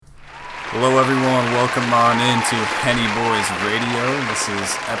Hello everyone, welcome on into Henny Boys Radio. This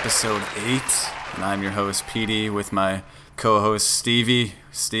is episode 8, and I'm your host PD with my co-host Stevie.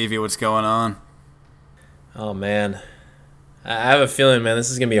 Stevie, what's going on? Oh man, I have a feeling, man, this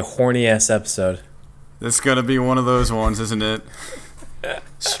is going to be a horny-ass episode. This is going to be one of those ones, isn't it?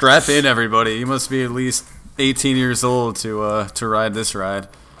 Strap in, everybody. You must be at least 18 years old to ride this ride.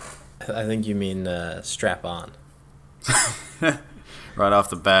 I think you mean strap on. Right off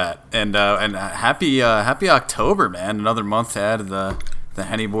the bat, and happy October, man! Another month to add to the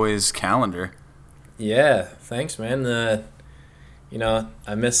Henny Boys calendar. Yeah, thanks, man.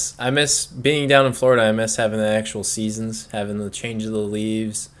 I miss being down in Florida. I miss having the actual seasons, having the change of the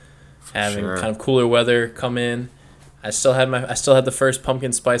leaves, having kind of cooler weather come in. I still had the first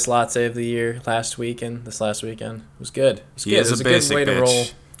pumpkin spice latte of the year this last weekend. It was good. It was good. It was a good way to roll.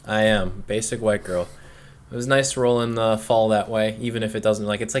 I am basic white girl. It was nice to roll in the fall that way, even if it doesn't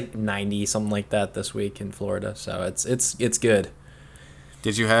it's like 90 something like that this week in Florida. So it's good.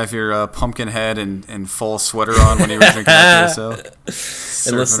 Did you have your pumpkin head and full sweater on when you were drinking that yourself?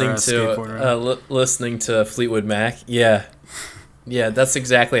 And listening to Fleetwood Mac? Yeah, that's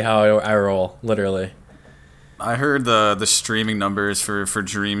exactly how I roll, literally. I heard the streaming numbers for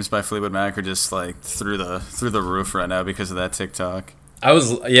Dreams by Fleetwood Mac are just like through the roof right now because of that TikTok. I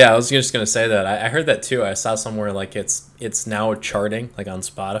was just gonna say that. I heard that too. I saw somewhere like it's now charting like on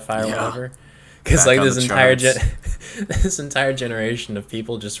Spotify or whatever. Because like this entire generation of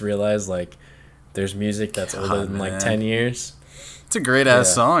people just realize like there's music that's older than like 10 years. It's a great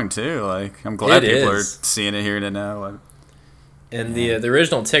ass song too. Like I'm glad people are seeing it, hearing it now. And the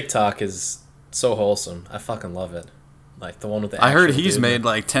original TikTok is so wholesome. I fucking love it. Like the one with the. I heard he's made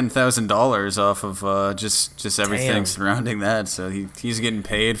like $10,000 off of just everything surrounding that. So he's getting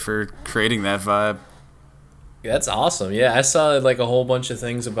paid for creating that vibe. That's awesome. Yeah, I saw like a whole bunch of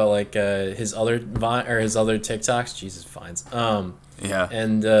things about like his other TikToks. Jesus, Vines. Yeah.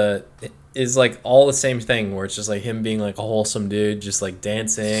 And it is like all the same thing where it's just like him being like a wholesome dude, just like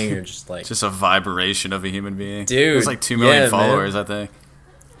dancing or just like just a vibration of a human being. Dude, there's like 2 million followers, man. I think.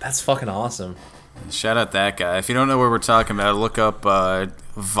 That's fucking awesome. Shout out that guy. If you don't know what we're talking about, look up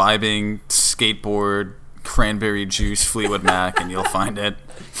vibing skateboard cranberry juice Fleetwood Mac and you'll find it.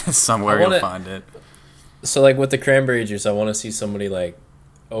 Somewhere you'll find it. So like with the cranberry juice, I want to see somebody like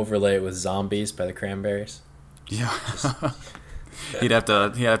overlay it with Zombies by the Cranberries. Yeah. He'd have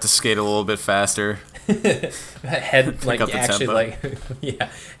to skate a little bit faster. Head like actually like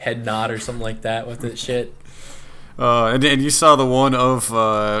head nod or something like that with the shit. And you saw the one of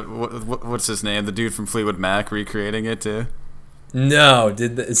what's his name, the dude from Fleetwood Mac recreating it too. No,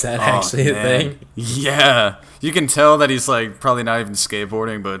 is that actually a thing? Yeah, you can tell that he's like probably not even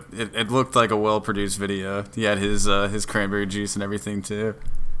skateboarding, but it looked like a well produced video. He had his cranberry juice and everything too.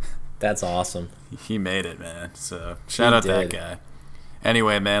 That's awesome. He made it, man. So shout out that guy.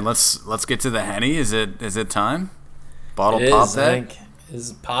 Anyway, man, let's get to the Henny. Is it time? Bottle pop that. I think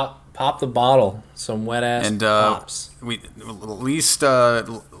is pop the bottle. Some wet ass pops. We least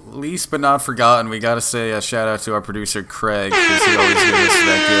but not forgotten. We gotta say a shout out to our producer Craig because he always gives us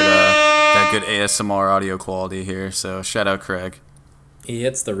that good ASMR audio quality here. So shout out Craig. He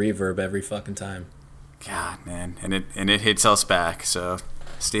hits the reverb every fucking time. God, man, and it hits us back. So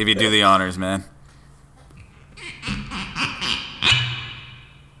Stevie, do the honors, man.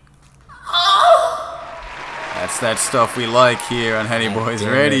 That's that stuff we like here on Henny Boys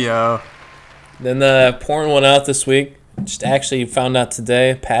Radio. Then pouring one out this week. Just actually found out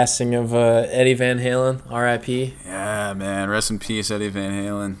today, passing of Eddie Van Halen, R.I.P. Yeah, man. Rest in peace, Eddie Van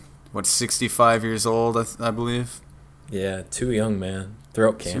Halen. 65 years old, I believe? Yeah, too young, man.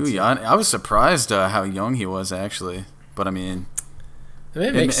 Throat cancer. Too young. I was surprised how young he was, actually. But, I mean...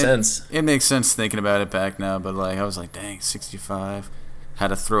 It makes sense. It makes sense thinking about it back now, but I was like, dang, 65.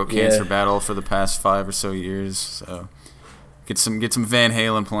 Had a throat cancer battle for the past 5 or so years, so... Get some Van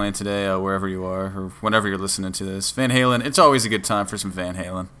Halen playing today, wherever you are, or whenever you're listening to this. Van Halen, it's always a good time for some Van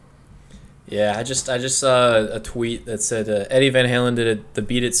Halen. Yeah, I just saw a tweet that said Eddie Van Halen did the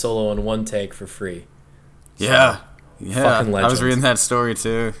Beat It solo in one take for free. So, yeah. I was reading that story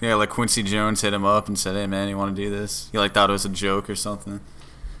too. Yeah, like Quincy Jones hit him up and said, "Hey man, you want to do this?" He thought it was a joke or something.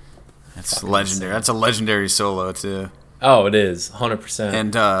 That's fucking legendary. Insane. That's a legendary solo too. Oh, it is, 100%.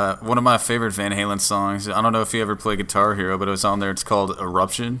 And one of my favorite Van Halen songs, I don't know if you ever play Guitar Hero, but it was on there. It's called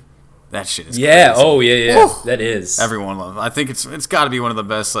Eruption. That shit is crazy. Oh, yeah. Woo! That is. Everyone loves it. I think it's got to be one of the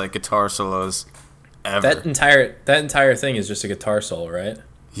best guitar solos ever. That entire thing is just a guitar solo, right?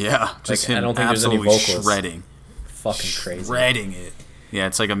 Yeah, just him I don't think there's any vocals. Shredding. Fucking crazy. Shredding it. Yeah,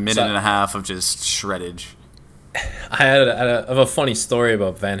 it's like a minute and a half of just shreddage. I had a funny story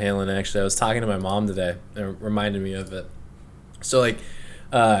about Van Halen. Actually, I was talking to my mom today. It reminded me of it. So like,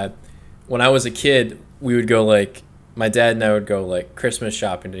 when I was a kid, we would go like my dad and I would go like Christmas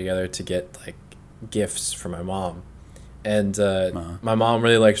shopping together to get like gifts for my mom. And my mom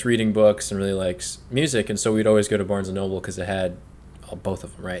really likes reading books and really likes music, and so we'd always go to Barnes and Noble because it had both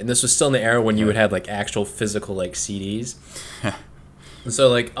of them, right? And this was still in the era when you would have like actual physical like CDs. And so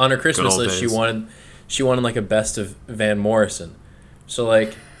like on her Christmas list, she wanted like a best of Van Morrison. So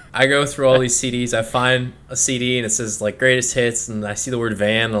like I go through all these CDs, I find a CD and it says like greatest hits, and I see the word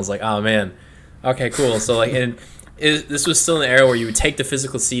Van, and I was like, oh man, okay, cool. So like this was still in the era where you would take the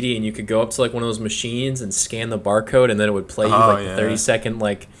physical CD and you could go up to like one of those machines and scan the barcode, and then it would play you like 30-second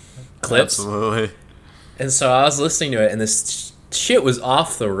like clips. Absolutely. And so I was listening to it, and this shit was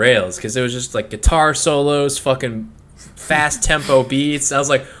off the rails because it was just like guitar solos, fucking fast tempo beats. I was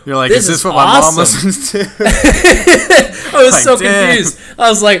like, you're like, is this what my mom listens to? I was so confused. I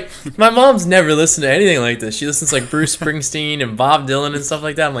was like, my mom's never listened to anything like this. She listens to like Bruce Springsteen and Bob Dylan and stuff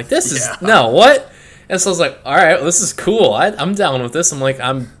like that. I'm like, this is no what? And so I was like, all right, well, this is cool. I'm down with this. I'm like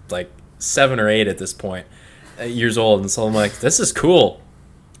 7 or 8 at this point, years old, and so I'm like, this is cool.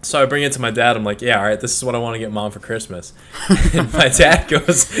 So I bring it to my dad. I'm like, yeah, all right, this is what I want to get mom for Christmas. And my dad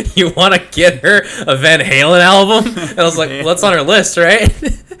goes, you want to get her a Van Halen album? And I was like, well, that's on her list, right?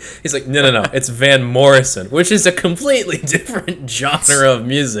 He's like, no, it's Van Morrison, which is a completely different genre of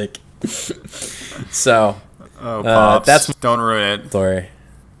music. So, Pops, don't ruin it. Story.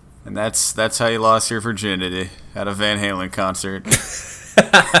 And that's how you lost your virginity at a Van Halen concert.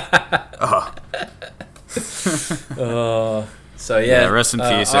 So yeah, rest in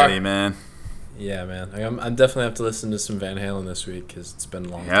peace, Eddie, man. Yeah, man. I'm definitely have to listen to some Van Halen this week because it's been a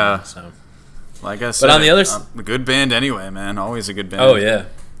long time. So, like I said, but on the other a good band anyway, man. Always a good band. Oh yeah,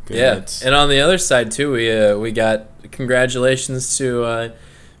 good hits. And on the other side too, we got congratulations to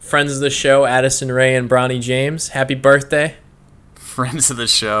friends of the show, Addison Rae and Bronny James. Happy birthday! Friends of the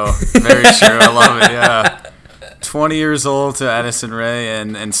show, very true. I love it. Yeah. 20 years old to Addison Rae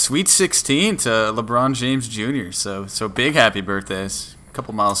and Sweet 16 to LeBron James Jr. So big happy birthdays. A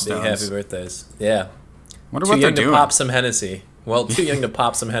couple milestones. Big happy birthdays. Yeah. Wonder too what young they're to doing. pop some Hennessy. Well, too young to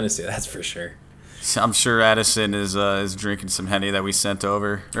pop some Hennessy, that's for sure. I'm sure Addison is drinking some Henny that we sent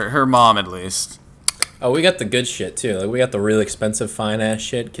over. Her mom, at least. Oh, we got the good shit, too. Like, we got the really expensive, fine-ass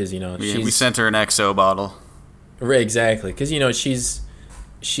shit because, we sent her an XO bottle. Right, exactly. Because,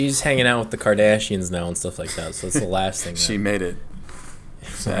 she's hanging out with the Kardashians now and stuff like that, so it's the last thing. She made it.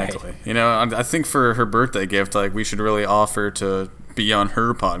 Exactly. Right. I think for her birthday gift, like, we should really offer to be on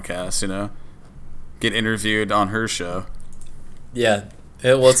her podcast, get interviewed on her show. Yeah.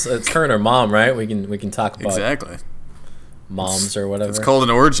 It's her and her mom, right? We can talk about exactly moms or whatever. It's called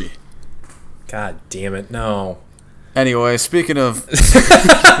an orgy. God damn it, no. Anyway, speaking of...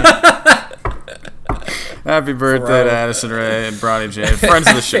 Happy birthday to Addison Rae and Bronny James. Friends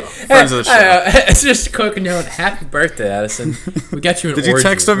of the show. It's just a quick note. Happy birthday, Addison. We got you an orgy. Did you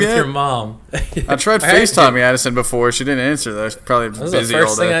text him yet? With your mom. I tried FaceTiming Addison before. She didn't answer, though. She's probably busy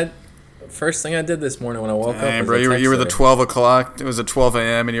all day. First thing I did this morning when I woke up. Bro, you were the 12 o'clock. It was at 12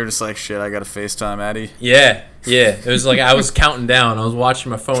 a.m. and you were just like, shit, I got to FaceTime Addie. Yeah. It was like I was counting down. I was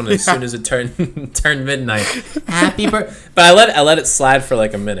watching my phone as soon as it turned midnight. Happy birthday. But I let it slide for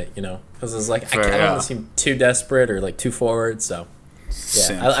like a minute, because I was like, I don't want to seem too desperate or like too forward. So,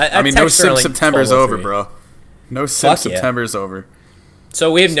 yeah. I mean, no Simp September's over, bro. No Simp September's over.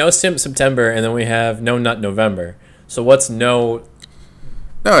 So we have no Simp September, and then we have no Nut November. So what's no?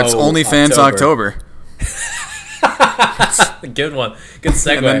 No, it's OnlyFans October. Good one. Good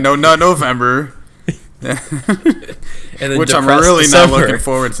segue. And then no Nut November. And then which I'm really December. Not looking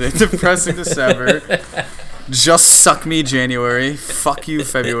forward to. Depressing December. Just Suck Me January. Fuck You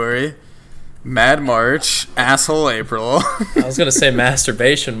February. Mad March. Asshole April. I was going to say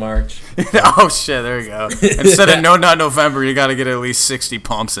Masturbation March. Oh, shit. There you go. Instead of No Nut November, you got to get at least 60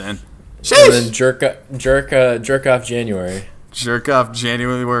 pumps in. Sheesh. And then jerk off January. Jerk off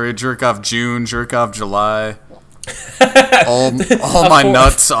January. Jerk off June. Jerk off July. all my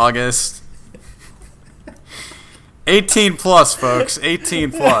nuts August. 18 plus, folks.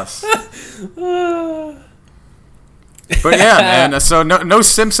 18 plus. But yeah, man. So no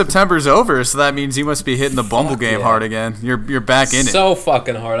Sim September's over, so that means you must be hitting the Bumble game hard again. You're back in it. So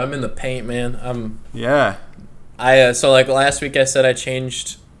fucking hard. I'm in the paint, man. Yeah. So like last week I said I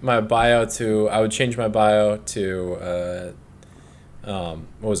changed my bio to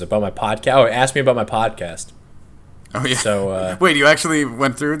what was it, about my podcast? Oh, ask me about my podcast. Oh yeah. So wait, you actually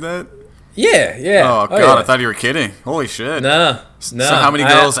went through that? Yeah. Oh god, yeah. I thought you were kidding. Holy shit. No. So how many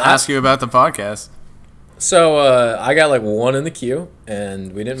girls ask you about the podcast? So I got like one in the queue,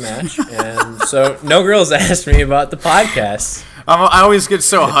 and we didn't match, and so no girls asked me about the podcast. I always get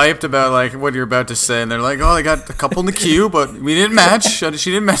so hyped about like what you're about to say, and they're like, "Oh, I got a couple in the queue, but we didn't match. She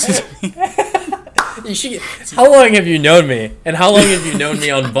didn't message me." How long have you known me? And how long have you known me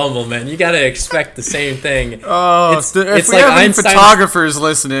on Bumble, man? You gotta expect the same thing. Oh, it's if we like have any photographers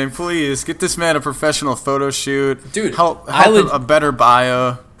listening, please get this man a professional photo shoot. Dude, help a better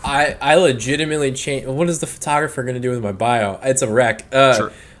bio. I legitimately changed. What is the photographer gonna do with my bio? It's a wreck.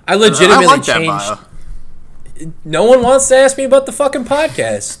 I legitimately changed. No one wants to ask me about the fucking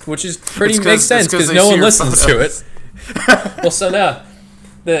podcast, which is makes sense because no one listens to it. Well, so now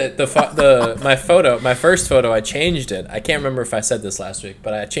my first photo, I changed it. I can't remember if I said this last week,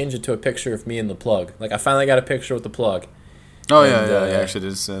 but I changed it to a picture of me and the plug. Like I finally got a picture with the plug. Oh and, yeah, you actually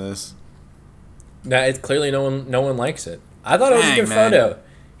did say this. Now it's clearly no one likes it. I thought it was a good photo.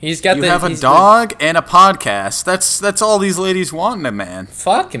 He's got you have a dog and a podcast. That's all these ladies want in a man.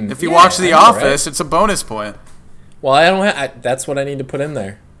 Fucking. If you watch The Office, it's a bonus point. Well, I don't have. That's what I need to put in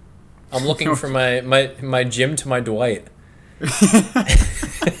there. I'm looking for my Jim to my Dwight.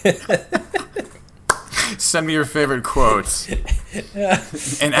 Send me your favorite quotes,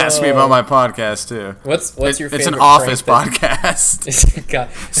 and ask me about my podcast too. What's your favorite? It's an Office podcast. God,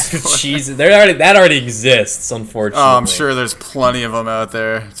 jeez, that already exists. Unfortunately, I'm sure there's plenty of them out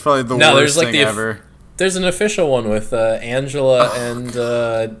there. It's probably the worst thing ever. There's an official one with Angela and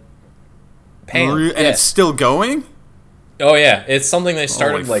Pam. And it's still going? Oh yeah, it's something they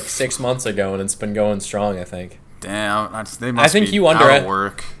started like 6 months ago, and it's been going strong. I think. Damn, they must be out of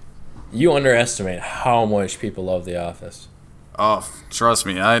work. You underestimate how much people love The Office. Oh, trust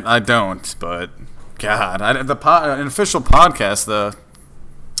me, I don't. But God, an official podcast though.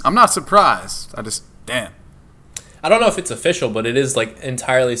 I'm not surprised. Damn. I don't know if it's official, but it is like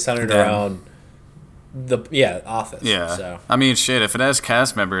entirely centered around the Office. Yeah. So. I mean, shit. If it has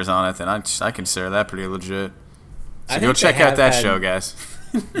cast members on it, then I consider that pretty legit. So go check out that show, guys.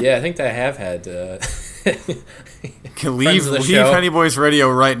 Yeah, I think they have had. leave Henny Boys Radio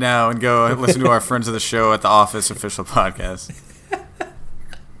right now and go listen to our Friends of the Show at the Office official podcast.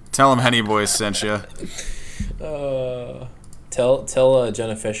 Tell them Henny Boys sent you. Tell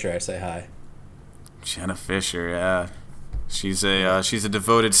Jenna Fisher I say hi. Jenna Fisher, yeah, she's a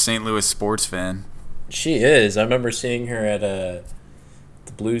devoted St. Louis sports fan. She is. I remember seeing her at the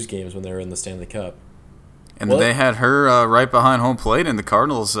Blues games when they were in the Stanley Cup. And they had her right behind home plate in the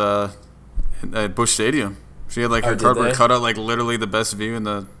Cardinals at Busch Stadium. She had like her cardboard cutout, like literally the best view in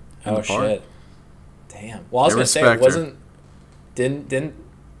the park. Shit! Damn. Well, I was gonna say it didn't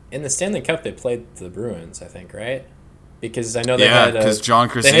in the Stanley Cup they played the Bruins, I think, right? Because I know they had because John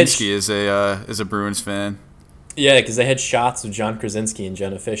Krasinski is a Bruins fan. Yeah, because they had shots of John Krasinski and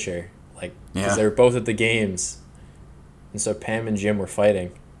Jenna Fisher, because they were both at the games, and so Pam and Jim were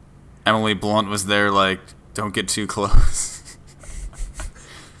fighting. Emily Blunt was there, like, don't get too close.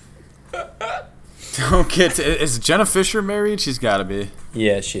 Is Jenna Fisher married? She's got to be.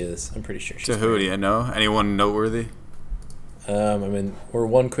 Yeah, she is. I'm pretty sure she's married. To who do you know? Anyone noteworthy? I mean, we're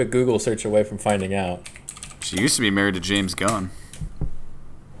one quick Google search away from finding out. She used to be married to James Gunn.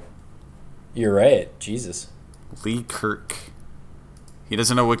 You're right. Jesus. Lee Kirk. He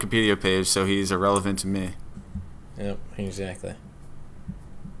doesn't know Wikipedia page, so he's irrelevant to me. Yep, exactly.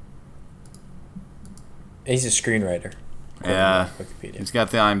 He's a screenwriter. Yeah. Wikipedia. He's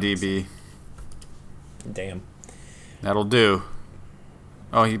got the IMDb. Damn. That'll do.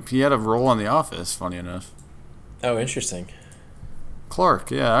 Oh, he had a role on The Office, funny enough. Oh, interesting.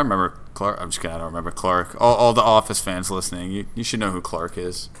 Clark, yeah, I remember Clark. I'm just kidding, I don't remember Clark. All the Office fans listening, you should know who Clark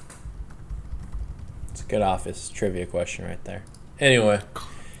is. It's a good Office trivia question right there. Anyway.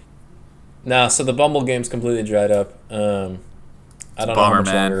 So the Bumble game's completely dried up. I don't know how much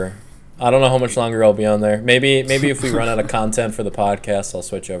longer. I don't know how much longer I'll be on there. Maybe if we run out of content for the podcast, I'll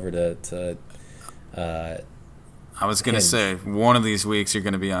switch over to I was gonna say one of these weeks you're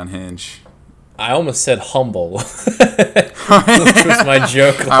gonna be on Hinge. I almost said Humble, which was my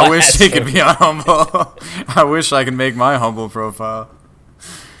joke. I wish he could be on Humble. I wish I could make my Humble profile.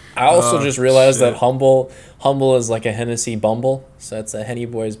 I also just realized that Humble is like a Hennessy Bumble, so it's a Henny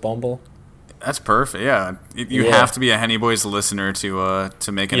Boys Bumble. That's perfect. Yeah, you have to be a Henny Boys listener to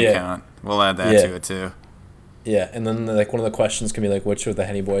make an account. We'll add that to it too. Yeah, and then like one of the questions can be like, which of the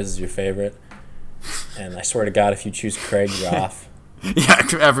Henny Boys is your favorite? And I swear to God, if you choose Craig, you're off. Yeah,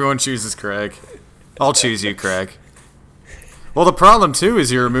 everyone chooses Craig. I'll choose you, Craig. Well, the problem too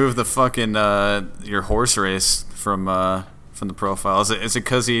is you remove the fucking your horse race from the profile. Is it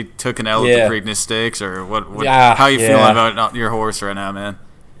because he took an L at the Preakness Stakes, or what? How you feeling about your horse right now, man?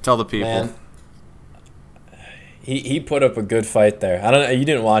 Tell the people. Man, he put up a good fight there. I don't know. You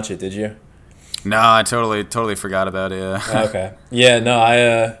didn't watch it, did you? No, I totally forgot about it. Yeah. Okay. Yeah.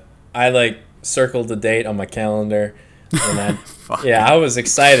 No, I like circled the date on my calendar, and I was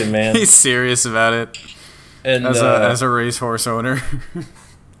excited, man. He's serious about it. And as a racehorse owner.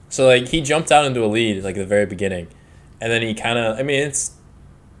 So like he jumped out into a lead like at the very beginning, and then he kind of. I mean, it's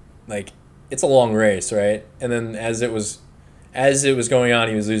a long race, right? And then as it was going on,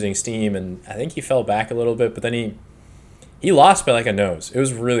 he was losing steam, and I think he fell back a little bit, but then he lost by like a nose. It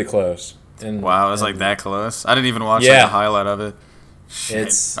was really close. And, wow, it was like that close. I didn't even watch like, the highlight of it.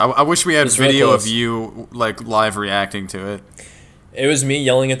 Shit. I wish we had video of you like live reacting to it. It was me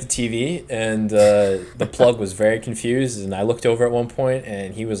yelling at the TV, and the plug was very confused. And I looked over at one point,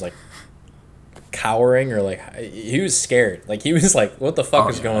 and he was like cowering, or like he was scared. Like he was like, "What the fuck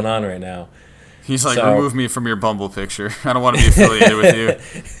is going on right now?" He's like, "Remove me from your Bumble picture. I don't want to be affiliated with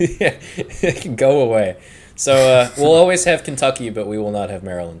you." Yeah, go away. So we'll always have Kentucky, but we will not have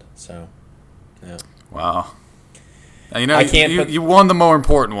Maryland. So. Yeah. Wow. You know, you won the more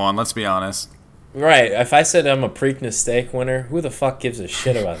important one, let's be honest. Right. If I said I'm a Preakness steak winner, who the fuck gives a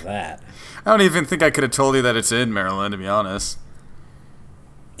shit about that? I don't even think I could have told you that it's in Maryland, to be honest.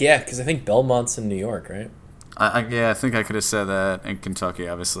 Yeah, because I think Belmont's in New York, right? I think I could have said that in Kentucky,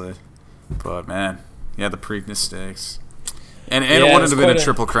 obviously. But, man, yeah, the Preakness steaks. And it wouldn't have been a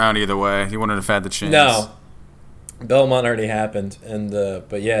Triple Crown either way. You wouldn't have had the chance. No. Belmont already happened, and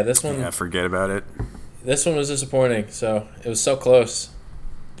but yeah, this one. Yeah, forget about it. This one was disappointing. So it was so close,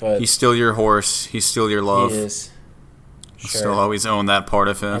 but he's still your horse. He's still your love. He is. Sure. Still always own that part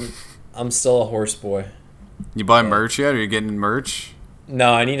of him. I'm still a horse boy. You buy merch yet? Are you getting merch?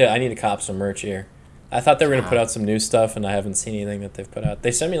 No, I need to cop some merch here. I thought they were gonna put out some new stuff, and I haven't seen anything that they've put out.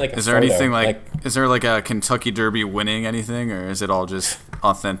 They sent me like a. Is there anything like? Is there like a Kentucky Derby winning anything, or is it all just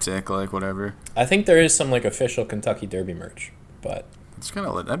authentic, like whatever? I think there is some like official Kentucky Derby merch, but it's kind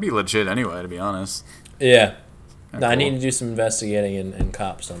of that'd be legit anyway, to be honest. Yeah. No, cool. I need to do some investigating and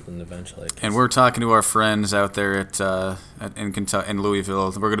cop something eventually. And we're talking to our friends out there in Kentucky, in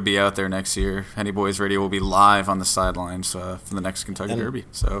Louisville. We're going to be out there next year. Henny Boys Radio will be live on the sidelines for the next Kentucky Derby.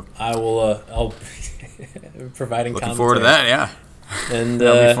 So I will. I'll providing. Looking forward to that. Yeah. And be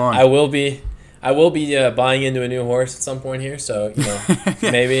fun. I will be buying into a new horse at some point here. So yeah.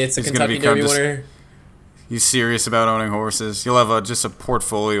 Maybe it's a Kentucky Derby winner. He's serious about owning horses. You'll have just a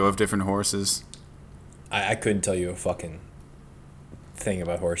portfolio of different horses. I couldn't tell you a fucking thing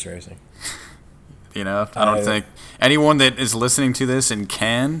about horse racing. You know, I don't think anyone that is listening to this and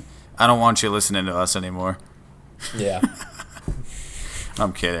I don't want you listening to us anymore. Yeah.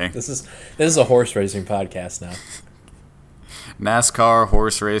 I'm kidding. This is a horse racing podcast now. NASCAR,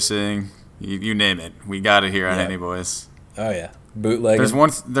 horse racing, you name it. We got it here on Henny Boys. Oh yeah. Bootleg.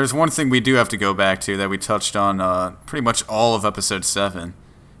 There's one thing we do have to go back to that we touched on pretty much all of episode 7.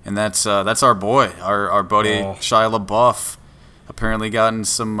 And that's our boy, our buddy Shia LaBeouf, apparently gotten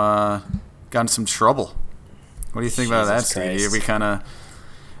some trouble. What do you think about that, Stevie? We kind of,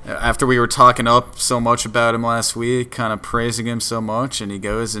 after we were talking up so much about him last week, kind of praising him so much, and he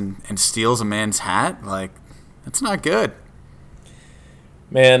goes and steals a man's hat? Like, that's not good.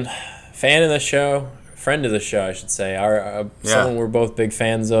 Man, fan of the show, friend of the show, I should say. Someone we're both big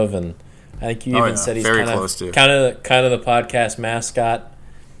fans of, and I think you even said he's kind of the podcast mascot.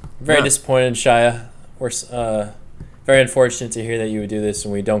 Very disappointed in Shia. We're very unfortunate to hear that you would do this,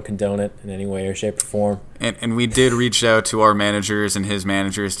 and we don't condone it in any way or shape or form. And we did reach out to our managers and his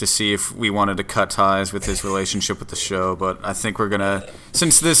managers to see if we wanted to cut ties with his relationship with the show, but I think we're going to,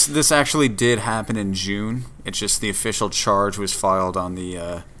 since this actually did happen in June, it's just the official charge was filed on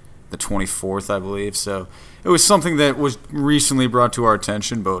the 24th, I believe, so it was something that was recently brought to our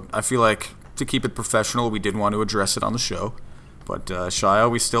attention, but I feel like to keep it professional, we did want to address it on the show. But Shia,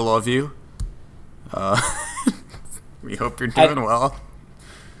 we still love you. We hope you're doing well.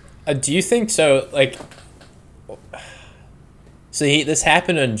 Do you think so? Like, so this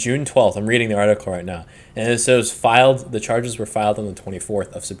happened on June 12th. I'm reading the article right now, and it says the charges were filed on the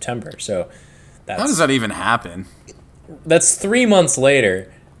 24th of September. So how does that even happen? That's 3 months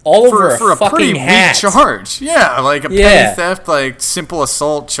later. All over for a fucking pretty hat. Weak charge. Yeah, like a petty theft, like simple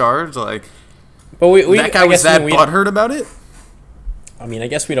assault charge. Like, but that guy was that butthurt about it. I mean, I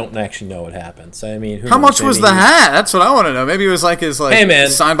guess we don't actually know what happened. So I mean, how much was the hat? That's what I want to know. Maybe it was like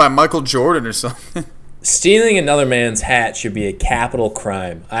signed by Michael Jordan or something. Stealing another man's hat should be a capital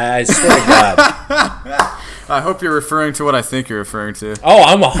crime. I swear to God. I hope you're referring to what I think you're referring to. Oh,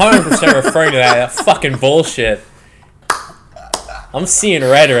 I'm 100% referring to that fucking bullshit. I'm seeing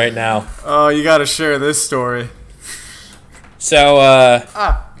red right now. Oh, you got to share this story. So,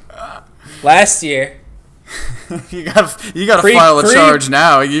 last year, You gotta file a charge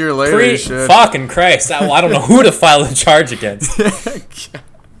now. A year later, you should. Fucking Christ! I don't know who to file a charge against.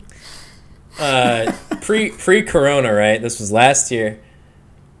 Pre-corona, right? This was last year.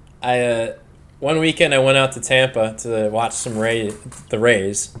 One weekend I went out to Tampa to watch the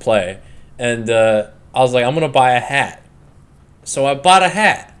Rays play, and I was like, I'm gonna buy a hat. So I bought a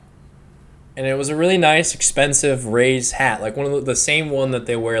hat. And it was a really nice, expensive Rays hat, like one of the same one that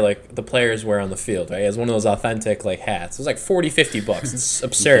they wear, like the players wear on the field, right? It's one of those authentic like hats. It was like $40-$50. It's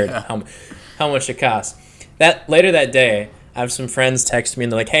absurd how much it costs. Later that day, I have some friends text me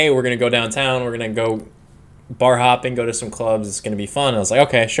and they're like, "Hey, we're gonna go downtown. We're gonna go bar hopping, go to some clubs. It's gonna be fun." And I was like,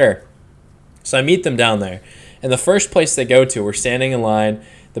 "Okay, sure." So I meet them down there, and the first place they go to, we're standing in line.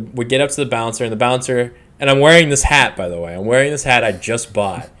 We get up to the bouncer, and I'm wearing this hat, by the way. I'm wearing this hat I just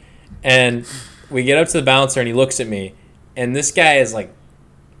bought. And we get up to the bouncer, and he looks at me. And this guy is like,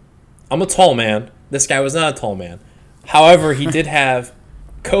 I'm a tall man. This guy was not a tall man. However, he did have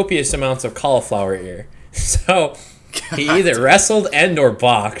copious amounts of cauliflower ear. So he either wrestled and or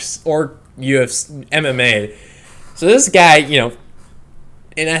boxed or UFC, MMA. So this guy,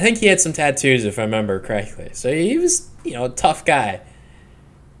 and I think he had some tattoos, if I remember correctly. So he was, a tough guy.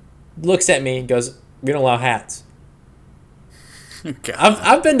 Looks at me and goes, "We don't allow hats."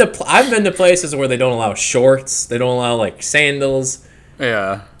 I've been to places where they don't allow shorts. They don't allow like sandals.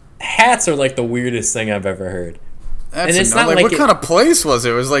 Yeah. Hats are like the weirdest thing I've ever heard. And it's not like what kind of place was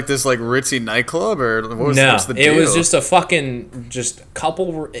it? It was like this like ritzy nightclub or what's the deal? It was just a fucking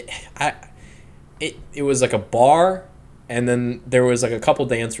couple. It was like a bar, and then there was like a couple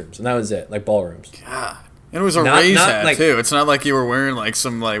dance rooms, and that was it, like ballrooms. Yeah. And it was a Rays hat too. It's not like you were wearing like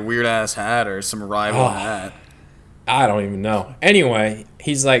some like weird ass hat or some rival hat. I don't even know. Anyway,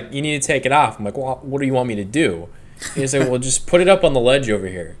 he's like, "You need to take it off." I'm like, "Well, what do you want me to do?" He's like, "Well, just put it up on the ledge over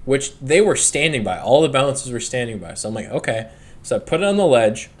here," which they were standing by. All the bouncers were standing by. So I'm like, okay. So I put it on the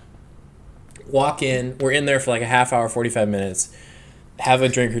ledge, walk in. We're in there for like a half hour, 45 minutes, have a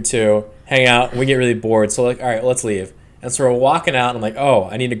drink or two, hang out. We get really bored. So like, all right, let's leave. And so we're walking out, and I'm like, oh,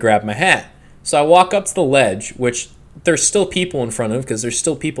 I need to grab my hat. So I walk up to the ledge, which there's still people in front of because there's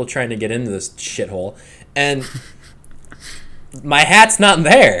still people trying to get into this shithole. And my hat's not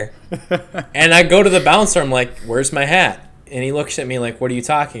there. And I go to the bouncer. I'm like, "Where's my hat?" And he looks at me like, "What are you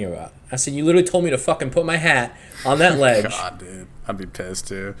talking about?" I said, "You literally told me to fucking put my hat on that ledge." God, dude. I'd be pissed,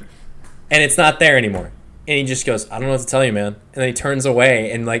 too. And it's not there anymore. And he just goes, "I don't know what to tell you, man." And then he turns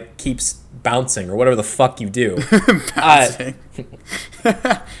away and, like, keeps bouncing or whatever the fuck you do. Bouncing.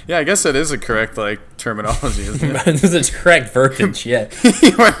 Yeah, I guess that is a correct, like, terminology, isn't it? This is correct verbiage, yeah.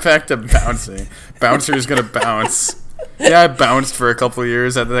 He went back to bouncing. Bouncer's gonna bounce. Yeah, I bounced for a couple of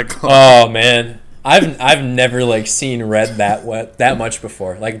years at that club. Oh man, I've never like seen red that much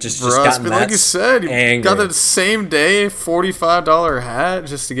before. Like just gotten that. Like you said, you got the same day $45 hat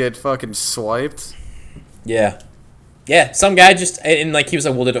just to get fucking swiped. Yeah. Some guy and like he was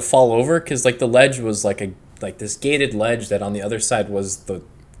like, "Well, did it fall over?" Because like the ledge was like this gated ledge that on the other side was the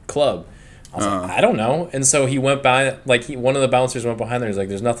club. I was like, I don't know. And so he went by, like one of the bouncers went behind there. He's like,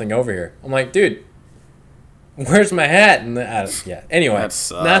 "There's nothing over here." I'm like, "Dude, where's my hat?" And yeah. Anyway, that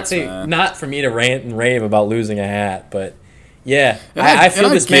sucks, not for me to rant and rave about losing a hat, but yeah, I feel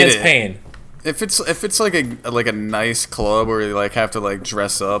this man's pain. If it's like a nice club where you like have to like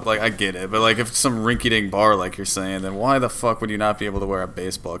dress up, like I get it, but like if it's some rinky-dink bar like you're saying, then why the fuck would you not be able to wear a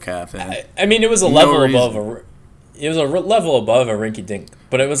baseball cap? I mean, it was a level above level above a rinky-dink,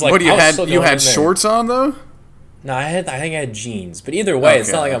 but it was like what you had shorts on though. No, I think I had jeans. But either way,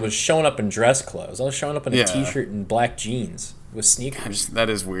 It's not like I was showing up in dress clothes. I was showing up in a t-shirt and black jeans with sneakers. That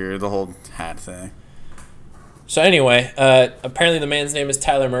is weird, the whole hat thing. So anyway, apparently the man's name is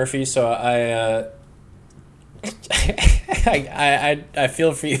Tyler Murphy, so I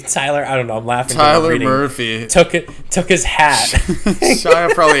feel for you, Tyler. I don't know, I'm laughing. Tyler Murphy took his hat.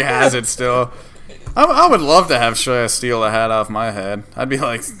 Shia probably has it still. I would love to have Shia steal a hat off my head. I'd be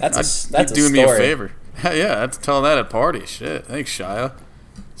like, that's doing me a favor. Yeah, I'd tell that at party. Shit, thanks, Shia.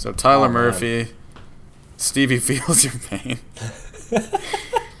 So Tyler Murphy, Stevie feels your pain.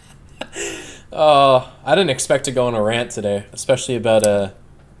 Oh, I didn't expect to go on a rant today, especially about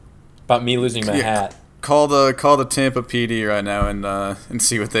me losing my hat. Call the Tampa PD right now and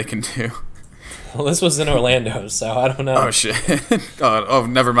see what they can do. Well, this was in Orlando, so I don't know. Oh shit! Oh,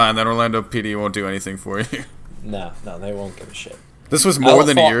 never mind. That Orlando PD won't do anything for you. No, they won't give a shit. This was more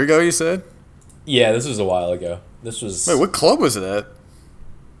than a year ago, you said? Yeah, this was a while ago. This was. Wait, what club was it at?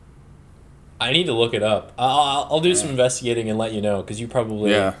 I need to look it up. I'll do some investigating and let you know because you probably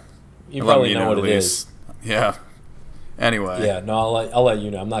know what it is. Yeah. Anyway. Yeah, no, I'll let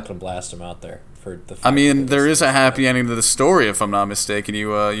you know. I'm not gonna blast him out there. for the. I mean, there is a happy ending to the story, if I'm not mistaken.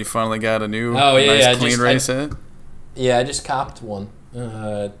 You finally got a new nice clean race hit. Yeah, I just copped one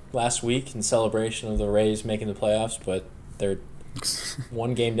last week in celebration of the Rays making the playoffs, but they're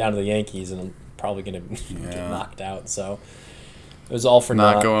one game down to the Yankees, and I'm probably gonna get knocked out. So it was all for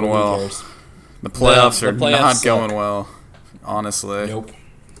naught. Not going well. The playoffs are not going well. Honestly.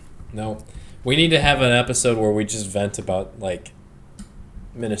 Nope. We need to have an episode where we just vent about like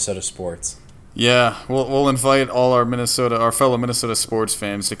Minnesota sports. Yeah, we'll invite all our fellow Minnesota sports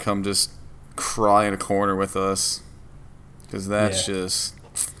fans to come just cry in a corner with us, because that's just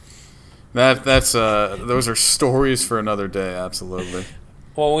those are stories for another day. Absolutely.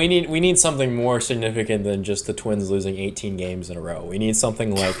 Well, we need something more significant than just the Twins losing 18 games in a row. We need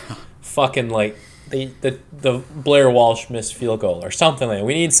something like fucking like the Blair Walsh missed field goal or something like that.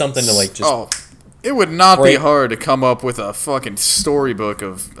 We need something to like just. Oh, it would not be hard to come up with a fucking storybook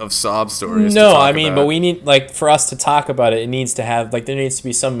of sob stories. No, I mean, but we need like for us to talk about it. It needs to have like there needs to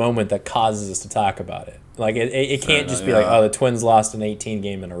be some moment that causes us to talk about it. Like it can't just be like, oh, the Twins lost an 18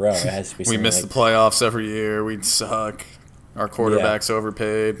 game in a row. It has to be. We miss the playoffs every year. We'd suck. Our quarterback's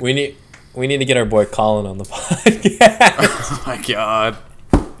overpaid. We need to get our boy Colin on the podcast. Oh my god.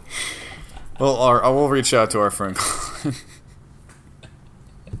 Well, we'll reach out to our friend Colin.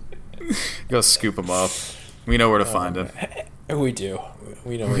 Go scoop him up. We know where to find him. We do.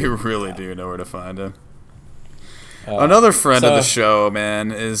 We know. We really do know where to find him. Another friend of the show,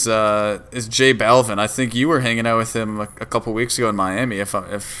 man, is Jay Balvin. I think you were hanging out with him a couple weeks ago in Miami, if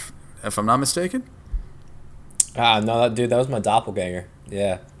I'm not mistaken. No, that was my doppelganger.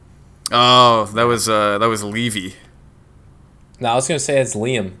 Yeah. Oh, that was Levy. No, I was gonna say it's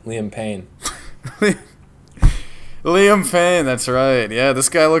Liam Payne. Liam Payne, that's right. Yeah, this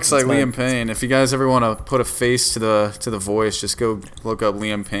guy looks like Liam Payne. If you guys ever want to put a face to the voice, just go look up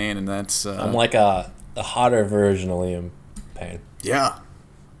Liam Payne, and that's. I'm like a hotter version of Liam Payne. Yeah.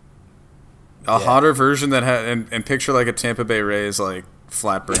 A hotter version that had and picture like a Tampa Bay Rays like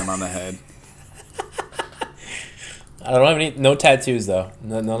flat brim on the head. I don't have no tattoos though.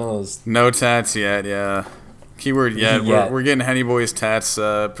 None of those. No tats yet. Yeah. Keyword yet. We're getting Henny Boys tats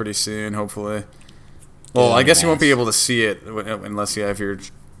pretty soon, hopefully. Well, I guess you won't be able to see it unless you have your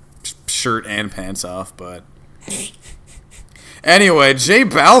shirt and pants off. But anyway, Jay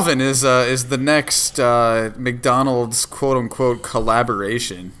Balvin is the next McDonald's quote unquote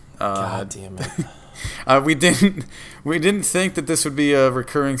collaboration. God damn it. We didn't think that this would be a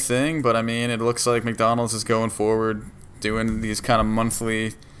recurring thing, but I mean, it looks like McDonald's is going forward doing these kind of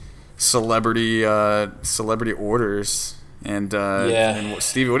monthly celebrity orders. And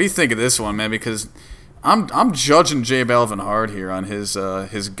Stevie, what do you think of this one, man? Because I'm judging Jay Balvin hard here on his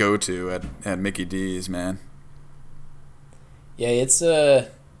go-to at Mickey D's, man. Yeah, it's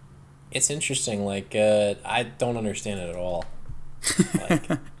interesting. Like I don't understand it at all.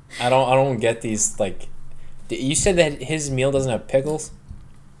 Like I don't get these. Like you said that his meal doesn't have pickles.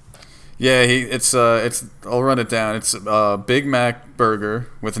 Yeah, it's I'll run it down. It's a Big Mac burger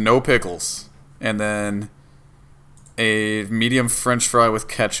with no pickles, and then a medium French fry with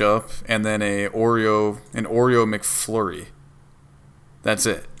ketchup, and then an Oreo McFlurry. That's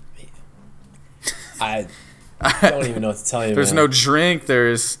it. I don't even know what to tell you. There's no drink.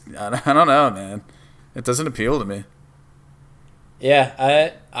 I don't know, man. It doesn't appeal to me.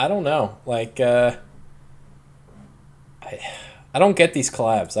 Yeah, I don't know. Like I don't get these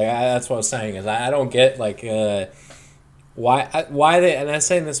collabs. Like that's what I was saying is I don't get like why they, and I was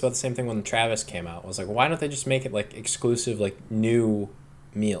saying this about the same thing when Travis came out. I was like, why don't they just make it like exclusive like new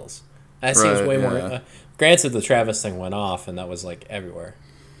meals? That seems way more. Granted, the Travis thing went off and that was like everywhere.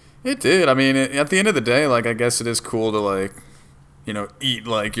 It did. I mean, at the end of the day, like I guess it is cool to like, eat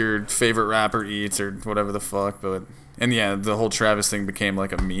like your favorite rapper eats or whatever the fuck. But the whole Travis thing became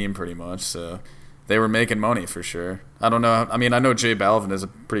like a meme pretty much. So they were making money for sure. I don't know. I mean, I know Jay Balvin is a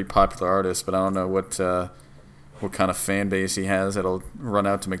pretty popular artist, but I don't know what kind of fan base he has that'll run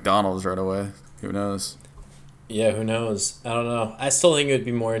out to McDonald's right away. Who knows? Yeah, who knows? I don't know. I still think it would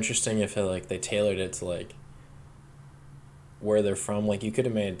be more interesting if they tailored it to like where they're from. Like you could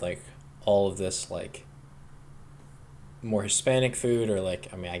have made like all of this like more Hispanic food, or like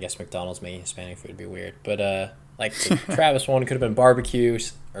I guess McDonald's making Hispanic food would be weird, but like the Travis one could have been barbecue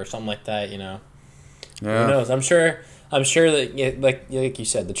or something like that. Yeah. Who knows? I'm sure that like you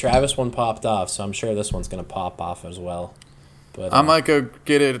said, the Travis one popped off, so I'm sure this one's gonna pop off as well. But I might go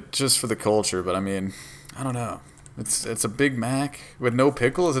get it just for the culture, but I mean, I don't know. It's a Big Mac with no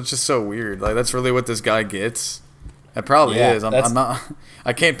pickles. It's just so weird. Like that's really what this guy gets. It probably is. I'm not.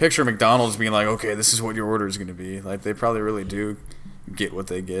 I can't picture McDonald's being like, okay, this is what your order is gonna be. Like they probably really do get what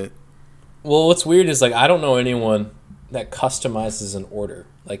they get. Well, what's weird is like I don't know anyone that customizes an order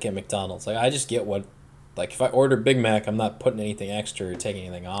like at McDonald's. Like I just get what, like if I order Big Mac, I'm not putting anything extra or taking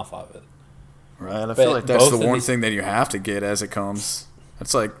anything off of it. Right. I feel like that's the one thing that you have to get as it comes.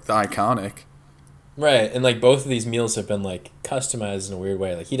 That's like the iconic. Right, and like both of these meals have been like customized in a weird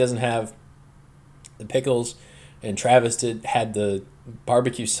way. Like he doesn't have the pickles, and Travis had the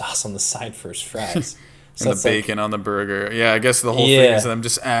barbecue sauce on the side for his fries. So and the bacon on the burger. Yeah, I guess the whole thing is them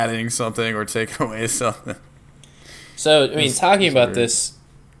just adding something or taking away something. So I mean, talking about this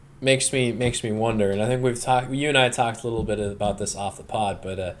makes me wonder, and I think you and I talked a little bit about this off the pod,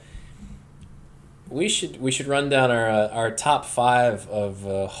 but we should run down our top 5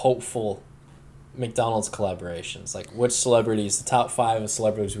 of hopeful McDonald's collaborations. Like which celebrities, the top 5 of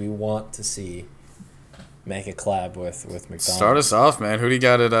celebrities we want to see make a collab with McDonald's. Start us off, man. Who do you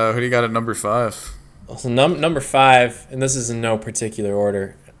got at number 5? So number 5, and this is in no particular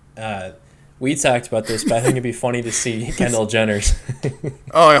order. We talked about this, but I think it'd be funny to see Kendall Jenner's.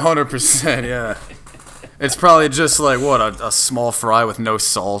 Oh, 100%, yeah. It's probably just like a small fry with no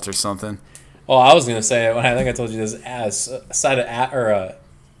salt or something. Oh, I was gonna say, I think I told you this, as a side of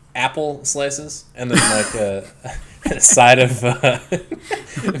apple slices, and then like a side of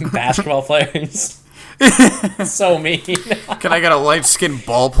basketball players. So mean. Can I get a light-skinned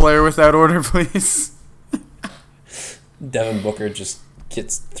ball player with that order, please? Devin Booker just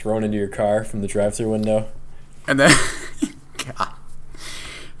gets thrown into your car from the drive-thru window. And then,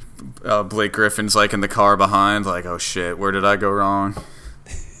 God. Blake Griffin's like in the car behind, like, oh shit, where did I go wrong?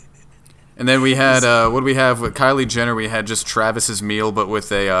 And then we had, what do we have with Kylie Jenner? We had just Travis's meal, but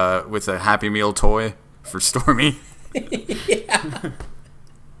with a Happy Meal toy for Stormy.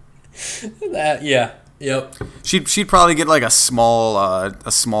 Yeah. Yep. She'd probably get like a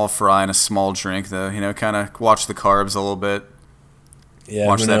small fry and a small drink though, kind of watch the carbs a little bit. Yeah,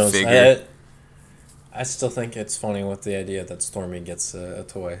 watch that figure. I still think it's funny with the idea that Stormy gets a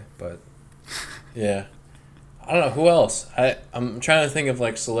toy, but yeah, I don't know who else. I'm trying to think of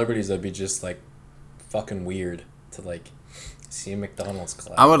like celebrities that'd be just like fucking weird to like see a McDonald's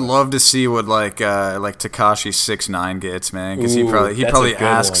collab. I would love to see what like Tekashi 6ix9ine gets, man, because he probably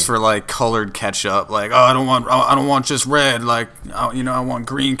asks for like colored ketchup, like, oh, I don't want just red, like, I want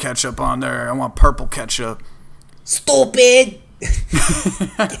green ketchup on there, I want purple ketchup. Stupid.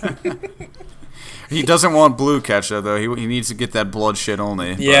 He doesn't want blue ketchup though. He needs to get that blood shit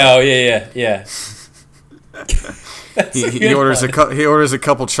only. Yeah, yeah. He orders a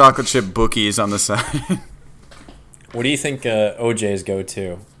couple chocolate chip bookies on the side. What do you think OJ's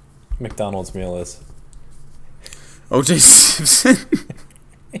go-to McDonald's meal is? O.J. Simpson?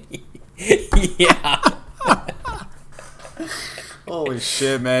 Yeah. Holy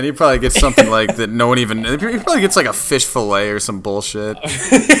shit, man. He probably gets something like that no one even... He probably gets like a fish fillet or some bullshit.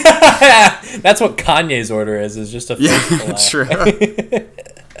 That's what Kanye's order is just a fish fillet. True.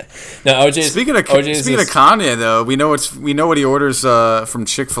 No, OJ's... Speaking of Kanye, though, we know what he orders from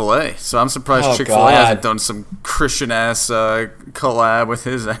Chick-fil-A. So I'm surprised Chick-fil-A hasn't done some Christian-ass collab with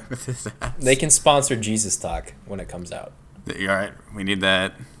his ass. They can sponsor Jesus Talk when it comes out. All right. We need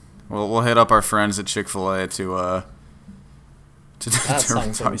that. We'll hit up our friends at Chick-fil-A to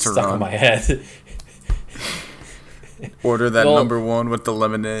song's gonna be stuck in my head. Order that number 1 with the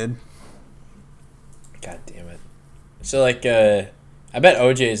lemonade. God damn it. So like I bet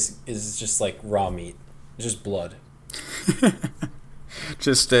OJ's is just like raw meat. Just blood.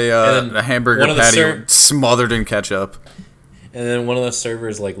 Just a hamburger patty smothered in ketchup. And then one of the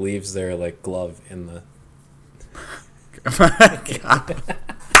servers like leaves their like glove in the God.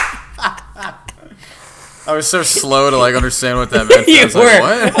 I was so slow to like understand what that meant. I was like,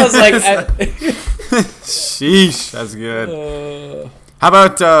 what? I was like, sheesh, that's good. How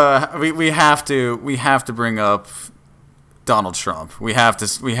about we have to bring up Donald Trump. We have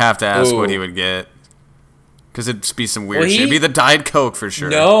to ask what he would get, because it'd be some weird shit. It'd be the Diet Coke for sure.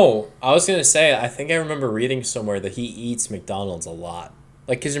 No, I was gonna say I think I remember reading somewhere that he eats McDonald's a lot.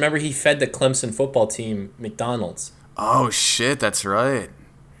 Like, because remember he fed the Clemson football team McDonald's. Oh shit, that's right.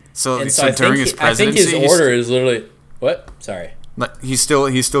 So during his presidency, I think his order is literally what? Sorry. Like he's still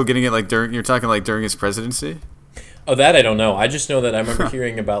getting it like during. You're talking like during his presidency. Oh, that I don't know. I just know that I remember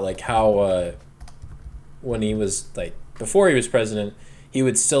hearing about like how when he was like before he was president, he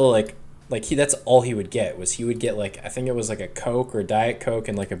would still that's all he would get was he would get like I think it was like a Coke or Diet Coke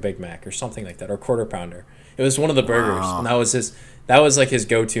and like a Big Mac or something like that or Quarter Pounder. It was one of the burgers, and that was like his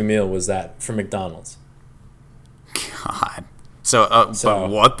go-to meal was that from McDonald's. God. So but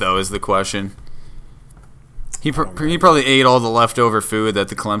what though is the question? He probably ate all the leftover food that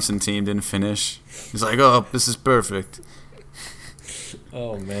the Clemson team didn't finish. He's like, oh, this is perfect.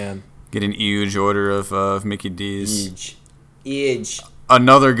 Oh man. Get an huge order of Mickey D's. Huge.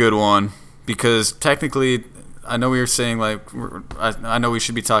 Another good one, because technically, I know we were saying like I know we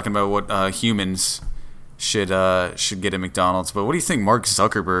should be talking about what humans should get at McDonald's, but what do you think Mark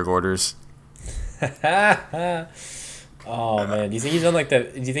Zuckerberg orders? Oh man, do you think he's on like the?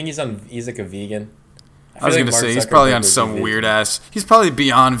 Do you think he's like a vegan? I was gonna say he's probably on some weird ass. He's probably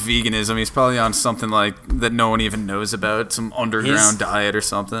beyond veganism. He's probably on something like that no one even knows about, some underground diet or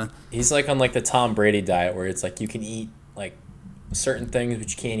something. He's like on like the Tom Brady diet, where it's like you can eat like certain things,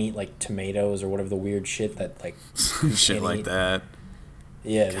 but you can't eat like tomatoes or whatever the weird shit that like shit like eat. That.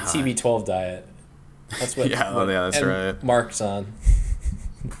 Yeah, God. The TB12 diet. That's what. Yeah, that's right. Mark's on.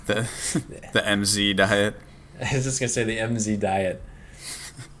 The MZ diet. I was just gonna say the MZ diet.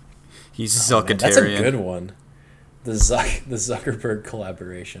 He's Zuckatarian. That's a good one. The Zuckerberg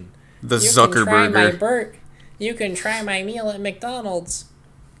collaboration. The Zuckerberger. You can try my meal at McDonald's.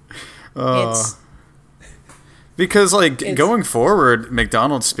 Because going forward,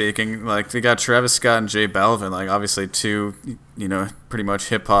 McDonald's speaking, like they got Travis Scott and J Balvin, like obviously two, pretty much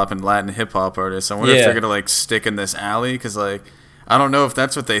hip hop and Latin hip hop artists. I wonder if they're gonna like stick in this alley, because like I don't know if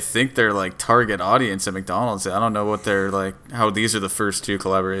that's what they think their like target audience at McDonald's. I don't know what they're like, how these are the first two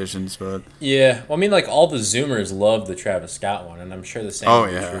collaborations, but yeah, well, I mean, like all the Zoomers love the Travis Scott one, and I'm sure the same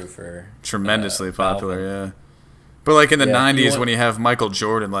would be true for tremendously popular, Balvin. Yeah. But like in the 90s when you have Michael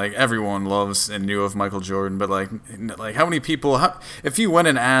Jordan, like everyone loves and knew of Michael Jordan, but like how many people, if you went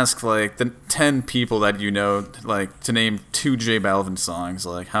and asked like the 10 people that you know, like to name 2 J Balvin songs,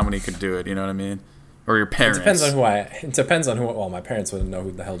 like how many could do it, you know what I mean? Or your parents. It depends on who. Well, my parents wouldn't know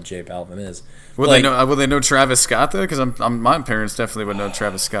who the hell J Balvin is. Will they know Travis Scott though? Because my parents definitely would know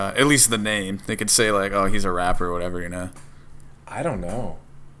Travis Scott. At least the name. They could say like, oh, he's a rapper or whatever, you know. I don't know.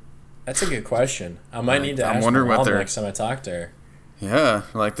 That's a good question. I might need to ask my mom next time I talk to her. Yeah,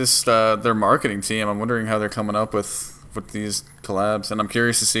 like this, their marketing team. I'm wondering how they're coming up with these collabs, and I'm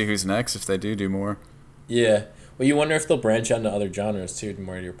curious to see who's next if they do more. Yeah. Well, you wonder if they'll branch out into other genres too.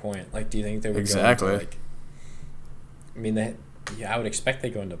 More to your point, like, do you think they would go into, like? I mean, I would expect they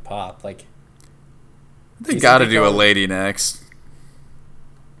go into pop. Like, they got to do a lady next.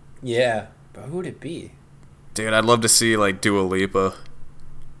 Yeah, but who would it be? Dude, I'd love to see like Dua Lipa.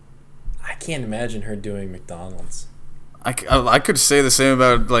 I can't imagine her doing McDonald's. I could say the same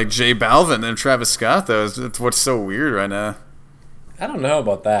about like J Balvin and Travis Scott though. It's what's so weird right now. I don't know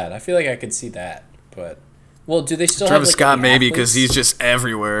about that. I feel like I could see that, but. Well, do they still Travis have Scott maybe because he's just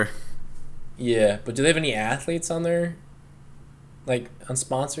everywhere. Yeah, but do they have any athletes on there, like on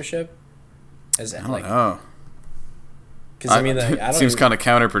sponsorship? I don't know. Because I mean, like, I don't. Seems kind of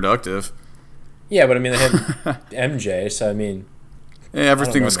counterproductive. Yeah, but I mean, they have MJ, so I mean. Yeah,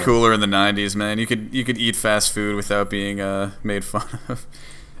 everything was cooler in the '90s, man. You could eat fast food without being made fun of.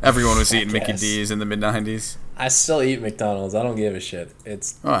 Everyone was eating Mickey D's in the mid-90s. I still eat McDonald's. I don't give a shit.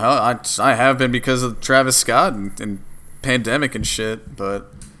 It's hell, I have been because of Travis Scott and pandemic and shit.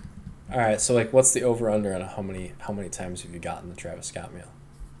 But all right, so like, what's the over/under on how many times have you gotten the Travis Scott meal?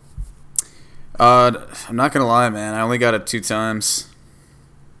 I'm not gonna lie, man. I only got it 2 times.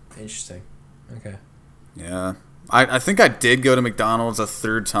 Interesting. Okay. Yeah, I think I did go to McDonald's a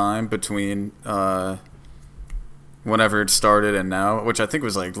 3rd time between whenever it started and now, which I think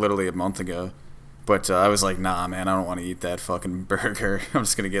was like literally a month ago. But I was like, nah, man, I don't want to eat that fucking burger. I'm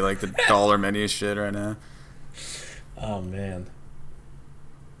just going to get like the dollar menu shit right now. Oh, man.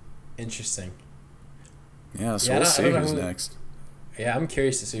 Interesting. Yeah, so we'll see who's next. Yeah, I'm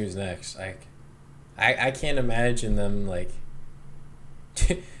curious to see who's next. Like, I can't imagine them like...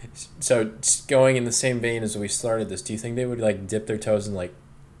 So, going in the same vein as we started this, do you think they would like dip their toes in like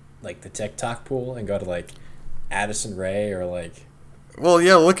the TikTok pool and go to like Addison Rae or like? Well,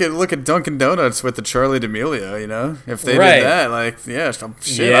 yeah. Look at Dunkin' Donuts with the Charli D'Amelio. You know, if they did that, like, yeah,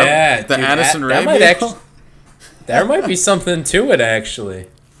 shit. Yeah, the Addison Rae. There might be something to it, actually.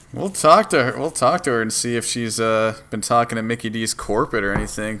 We'll talk to her and see if she's been talking to Mickey D's corporate or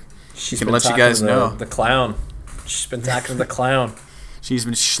anything. She's been let you guys know. The clown. She's been talking to the clown. She's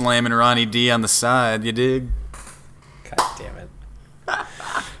been slamming Ronnie D on the side. You dig? God damn it.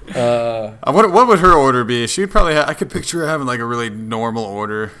 What would her order be? She'd probably. I could picture her having like a really normal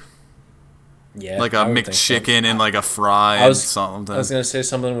order. Yeah, like a McChicken and like a fry and something. I was gonna say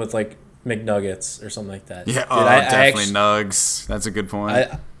something with like McNuggets or something like that. Yeah, definitely nugs. That's a good point.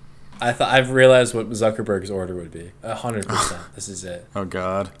 I've realized what Zuckerberg's order would be. 100%. This is it. Oh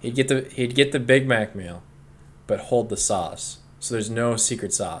God. He'd get the Big Mac meal, but hold the sauce. So there's no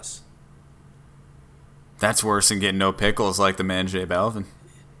secret sauce. That's worse than getting no pickles like the man J Balvin.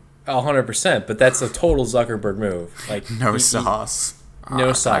 100%, but that's a total Zuckerberg move. Like no sauce.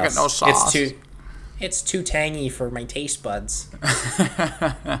 No sauce. I got no sauce. It's too tangy for my taste buds.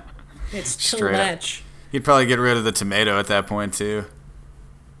 It's too Straight much. Up. You'd probably get rid of the tomato at that point too.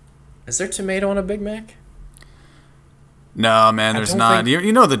 Is there tomato on a Big Mac? No, man, there's not.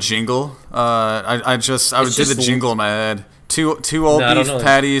 You know the jingle. I did the jingle in my head. Two all beef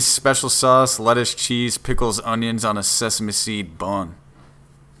patties, special sauce, lettuce, cheese, pickles, onions on a sesame seed bun.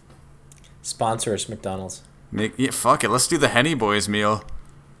 Sponsor us, McDonald's. Fuck it. Let's do the Henny Boys meal.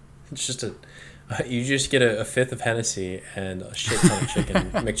 It's just you just get a fifth of Hennessy and a shit ton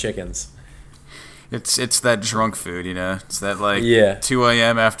of McChickens. It's that drunk food, you know. It's that 2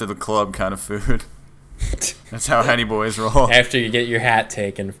 a.m. after the club kind of food. That's how Henny Boys roll. After you get your hat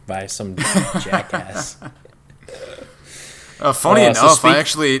taken by some jackass. Funny enough,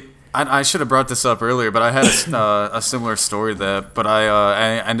 I should have brought this up earlier, but I had a similar story to that. But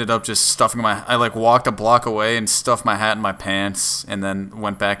I ended up just stuffing I walked a block away and stuffed my hat in my pants, and then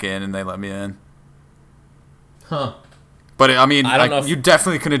went back in, and they let me in. Huh. But I mean, you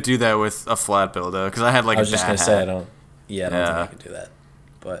definitely couldn't do that with a flat bill though, because I had I was just gonna say I don't think I could do that.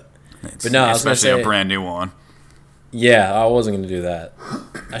 But no, I was gonna say a brand new one. Yeah, I wasn't gonna do that.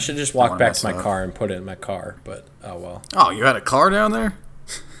 I should just walk back to my car and put it in my car. But oh well. Oh, you had a car down there?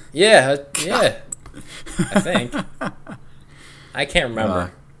 Yeah. I think. I can't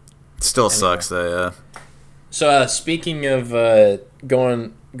remember. It still sucks though. Yeah. So speaking of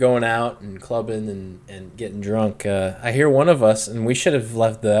going out and clubbing and getting drunk, I hear one of us, and we should have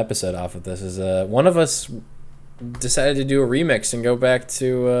left the episode off of this, is one of us decided to do a remix and go back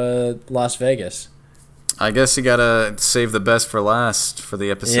to Las Vegas. I guess you gotta save the best for last for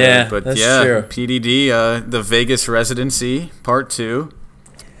the episode. Yeah, but that's true. true. PDD, the Vegas Residency Part 2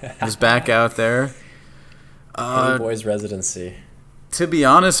 is back out there. Henny Boys Residency. To be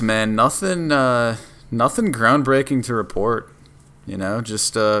honest, man, nothing groundbreaking to report. You know,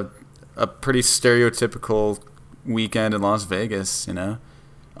 just a pretty stereotypical weekend in Las Vegas. You know,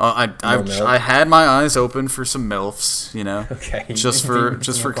 I had my eyes open for some MILFs. You know, okay. just for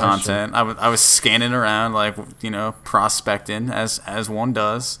content. I was scanning around, prospecting as one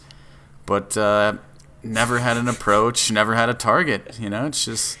does, but never had an approach, never had a target. You know, it's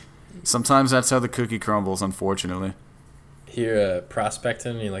just sometimes that's how the cookie crumbles, unfortunately. You're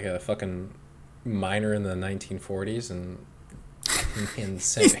prospecting, you're like a fucking miner in the 1940s and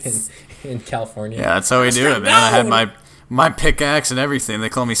in California. Yeah, that's how we do it, man. I had my pickaxe and everything. They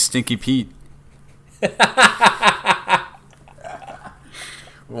call me Stinky Pete.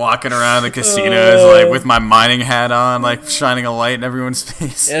 Walking around the casinos with my mining hat on, shining a light in everyone's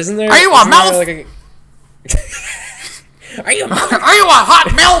face. Isn't there? Are you a MILF? Are you a hot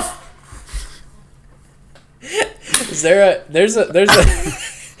MILF? Is there there's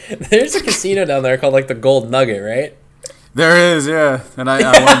a casino down there called the Gold Nugget, right? There is, yeah. And I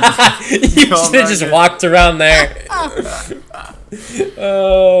wanted you should have just walked around there.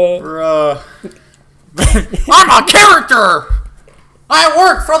 Bro. I'm a character. I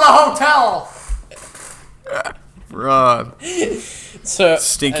work for the hotel. Bro. So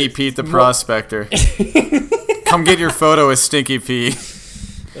Stinky Pete the prospector. Come get your photo with Stinky Pete.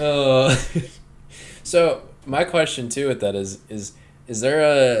 So my question too with that is there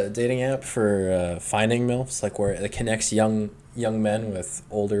a dating app for finding MILFs, where it connects young men with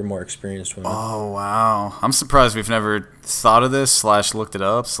older, more experienced women? Oh wow! I'm surprised we've never thought of this / looked it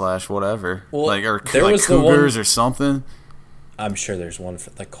up / whatever. Well, Cougars or something. I'm sure there's one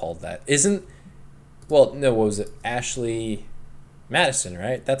called that. What was it? Ashley Madison,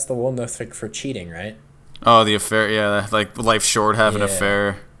 right? That's the one for cheating, right? Oh, the affair. Yeah, Life Short, Have an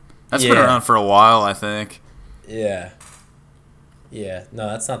Affair. That's been around for a while, I think. Yeah. Yeah, no,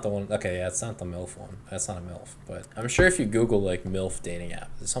 that's not the one. Okay, yeah, it's not the MILF one. That's not a MILF. But I'm sure if you Google, MILF dating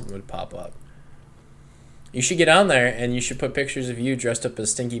app, something would pop up. You should get on there, and you should put pictures of you dressed up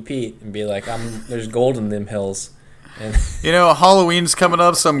as Stinky Pete and be like, there's gold in them hills. And Halloween's coming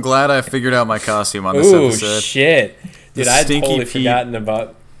up, so I'm glad I figured out my costume on this episode. Oh, shit. Dude, I'd totally forgotten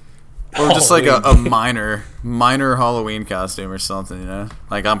about Or just a minor Halloween costume or something, you know?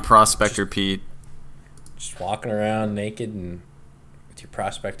 I'm Prospector Pete. Just walking around naked and with your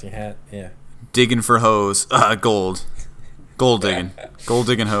prospecting hat, yeah. Digging for hoes. Gold. Gold digging. Gold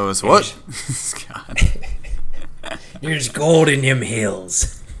digging hoes. What? God. There's gold in them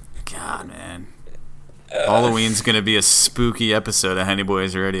hills. God, man. Halloween's going to be a spooky episode of Henny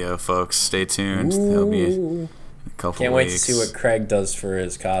Boys Radio, folks. Stay tuned. There'll be a couple Can't wait to see what Craig does for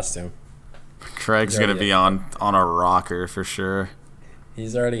his costume. Craig's going to be on a rocker for sure.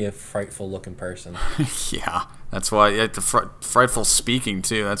 He's already a frightful looking person. Yeah. That's why the frightful speaking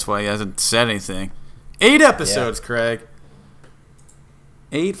too. That's why he hasn't said anything. 8 episodes, yeah. Craig.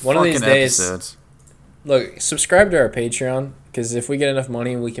 One of these days, episodes. Look, subscribe to our Patreon, because if we get enough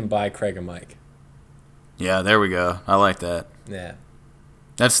money, we can buy Craig a mic. Yeah, there we go. I like that. Yeah.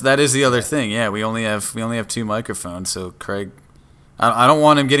 That is the other thing. Yeah, we only have 2 microphones, so Craig, I don't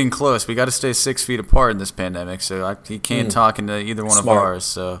want him getting close. We got to stay 6 feet apart in this pandemic, so he can't talk into either one of ours.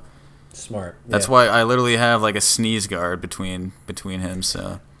 So smart. That's why I literally have like a sneeze guard between him.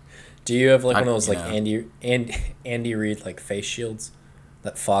 So. Do you have like one of those like Andy Reid like face shields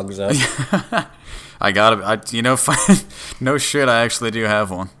that fogs up? I got it. No shit. I actually do have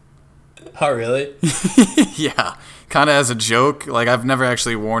one. Oh really? Yeah, kind of as a joke. Like I've never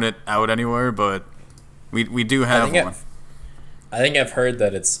actually worn it out anywhere, but we do have one. I think I've heard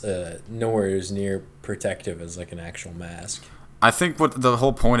that it's nowhere as near protective as like an actual mask. I think what the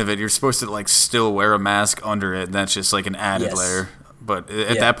whole point of it, you're supposed to like still wear a mask under it, and that's just like an added layer. But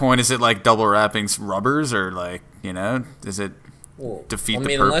at that point, is it like double wrapping rubbers, or like, does it defeat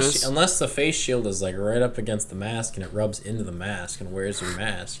the purpose? Unless the face shield is like right up against the mask and it rubs into the mask and wears your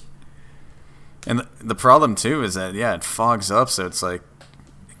mask. And the problem too is that it fogs up, so it's like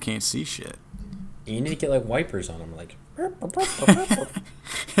you can't see shit. You need to get like wipers on them, like.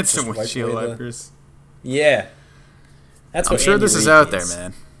 It's some windshield wipers. Yeah. I'm sure this is out there,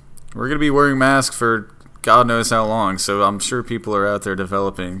 man. We're gonna be wearing masks for God knows how long, so I'm sure people are out there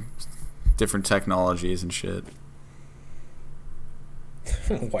developing different technologies and shit.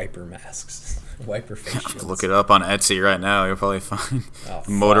 Wiper masks. Wiper face shields. Look it up on Etsy right now. You'll probably find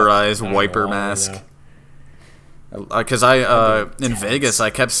motorized wiper mask. Because in Vegas, I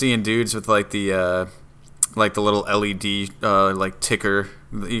kept seeing dudes with like the little LED like ticker.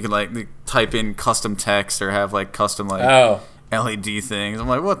 You can like type in custom text or have like custom LED things. I'm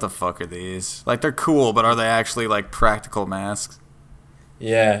like, what the fuck are these? Like they're cool, but are they actually like practical masks?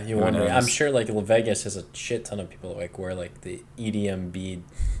 Yeah, you wonder. I'm sure like Vegas has a shit ton of people that like wear like the EDM bead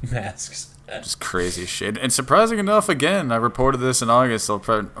masks. Just crazy shit. And surprising enough, again, I reported this in August. I'll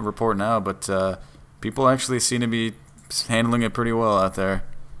report now, but people actually seem to be handling it pretty well out there.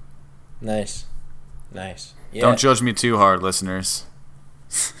 Nice. Yeah. Don't judge me too hard, listeners.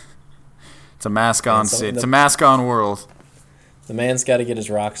 It's a mask on city. It's a mask on world. The man's got to get his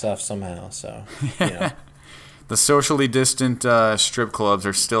rocks off somehow, so The socially distant strip clubs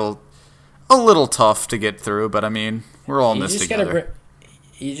are still a little tough to get through, but I mean, we're all in this together.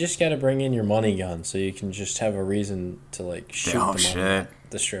 You just got to bring in your money gun so you can just have a reason to like shoot at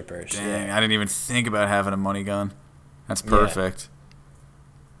the strippers. Dang, I didn't even think about having a money gun. That's perfect.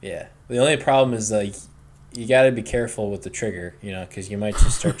 Yeah. The only problem is like you got to be careful with the trigger, because you might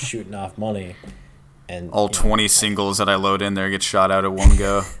just start shooting off money. And all 20 singles that I load in there get shot out at one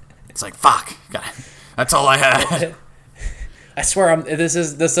go. It's like, fuck. That's all I had. I swear,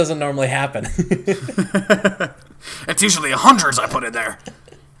 this doesn't normally happen. It's usually hundreds I put in there.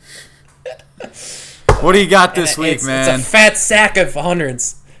 What do you got this week, man? It's a fat sack of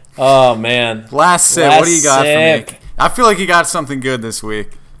hundreds. Oh, man. Last sip. What do you got for me? I feel like you got something good this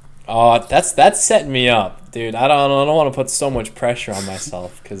week. Oh, that's setting me up, dude. I don't want to put so much pressure on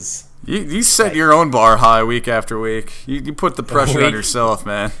myself because you set your own bar high week after week. You put the pressure on yourself,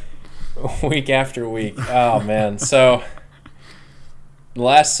 man. Week after week. Oh man. So the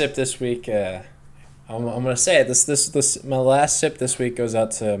last sip this week, I'm gonna say it. This my last sip this week goes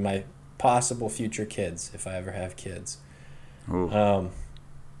out to my possible future kids if I ever have kids. Ooh.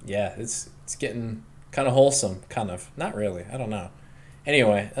 Yeah, it's getting kind of wholesome. Kind of. Not really. I don't know.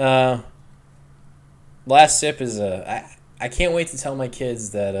 Anyway, last sip is I can't wait to tell my kids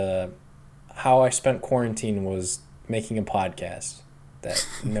that how I spent quarantine was making a podcast that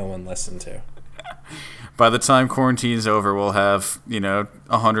no one listened to. By the time quarantine's over, we'll have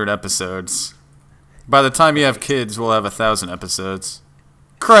 100 episodes. By the time you have kids, we'll have 1,000 episodes.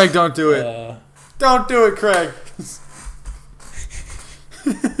 Craig, don't do it. Don't do it, Craig.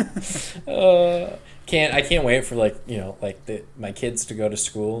 I can't wait for my kids to go to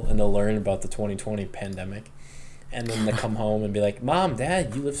school and they'll learn about the 2020 pandemic, and then they come home and be like, "Mom,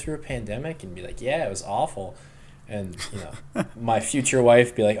 Dad, you lived through a pandemic?" And be like, "Yeah, it was awful." And my future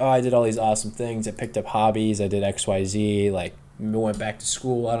wife be like, "Oh, I did all these awesome things. I picked up hobbies. I did XYZ. Like, went back to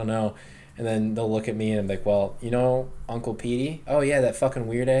school. I don't know." And then they'll look at me and I'm like, "Well, Uncle Petey? Oh yeah, that fucking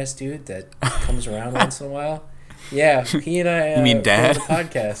weird ass dude that comes around once in a while. Yeah, he and I. You mean Dad? The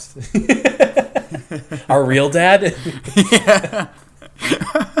podcast." Our real dad? Yeah.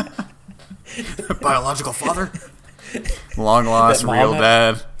 Biological father? Long lost real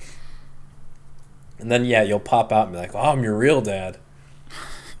dad. And then, you'll pop out and be like, "Oh, I'm your real dad."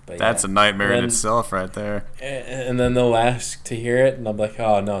 But that's a nightmare in itself right there. And then they'll ask to hear it, and I'm like,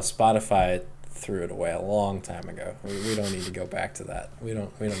 "Oh, no, Spotify threw it away a long time ago. We don't need to go back to that. We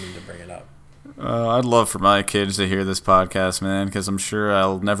don't need to bring it up. I'd love for my kids to hear this podcast, man, because I'm sure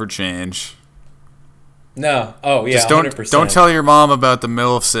I'll never change. No. Oh, yeah, just 100%. Don't tell your mom about the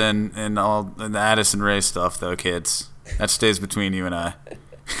MILFs and the Addison Rae stuff, though, kids. That stays between you and I.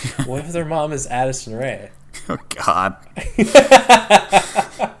 What if their mom is Addison Rae? Oh, God.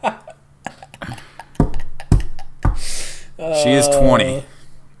 She is 20.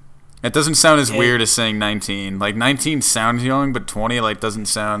 It doesn't sound as weird as saying 19. Like, 19 sounds young, but 20, like, doesn't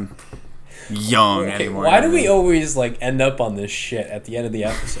sound young anymore. Why do we always, like, end up on this shit at the end of the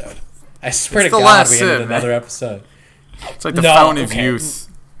episode? I swear to God, we ended another episode. It's like the fountain of youth.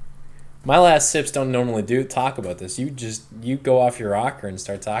 My last sips don't normally talk about this. You go off your rocker and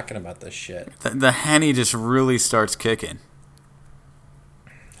start talking about this shit. The Henny just really starts kicking.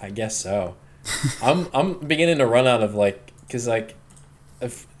 I guess so. I'm beginning to run out of, like, because, like, a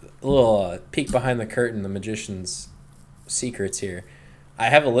little peek behind the curtain, the magician's secrets here. I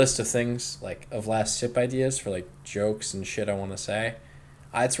have a list of things, like, of last sip ideas for, like, jokes and shit I want to say.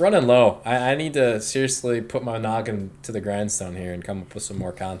 It's running low. I need to seriously put my noggin to the grindstone here and come up with some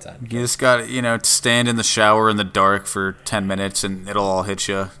more content. You just got to, stand in the shower in the dark for 10 minutes and it'll all hit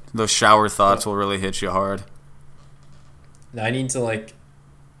you. Those shower thoughts will really hit you hard. Now I need to, like,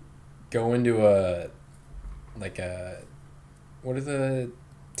 go into what are the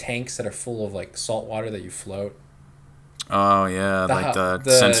tanks that are full of, like, salt water that you float? Oh, yeah, the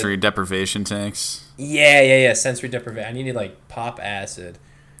sensory deprivation tanks. Yeah, sensory deprivation. I need to, like, pop acid,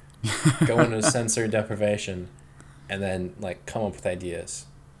 go into sensory deprivation, and then, like, come up with ideas.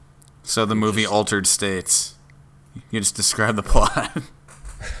 So the movie Altered States. You just describe the plot.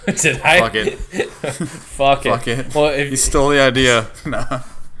 Did I? Fuck it. Fuck it. Well, you stole the idea. No.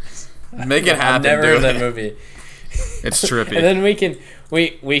 Make it happen. I've never heard that movie. It's trippy. And then we can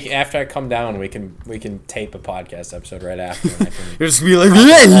after I come down, we can tape a podcast episode right after. And I can you're just gonna be like,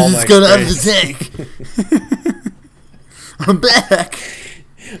 yeah, let's go out of the tank. I'm back.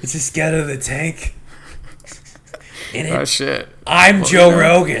 Let's just get out of the tank. Oh shit! I'm Joe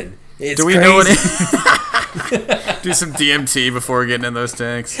Rogan. It's do we crazy. know what? Do some DMT before getting in those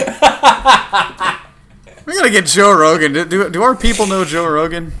tanks. We gotta get Joe Rogan. Do our people know Joe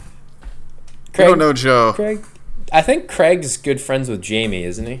Rogan? Craig, we don't know Joe. Craig, I think Craig's good friends with Jamie,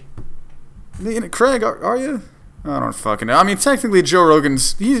 isn't he? Craig, are you? I don't fucking know. I mean, technically, Joe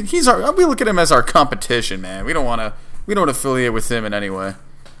Rogan's he's our. We look at him as our competition, man. We don't affiliate with him in any way.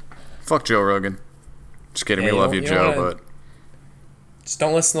 Fuck Joe Rogan. Just kidding. We love you, Joe, but just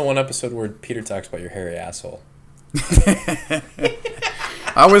don't listen to one episode where Peter talks about your hairy asshole.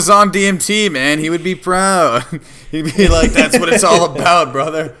 I was on DMT, man. He would be proud. He'd be like, "That's what it's all about,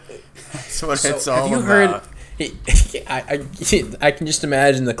 brother. That's what it's all about." Heard? I can just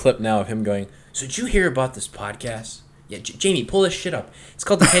imagine the clip now of him going, "So did you hear about this podcast? Yeah, Jamie, pull this shit up. It's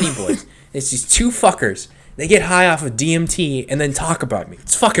called the Henny Boys. It's these two fuckers. They get high off of DMT and then talk about me.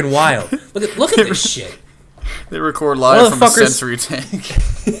 It's fucking wild. Look at this shit." They record live from a sensory tank.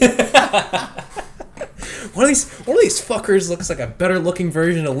 One of these fuckers looks like a better looking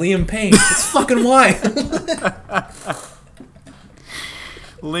version of Liam Payne. It's fucking wild.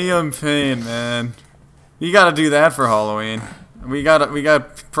 Liam Payne, man. You got to do that for Halloween. We got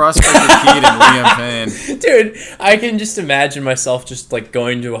Prospector Pete and Liam Payne. Dude, I can just imagine myself just, like,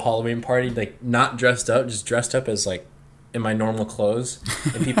 going to a Halloween party, like, not dressed up, just dressed up as, like, in my normal clothes,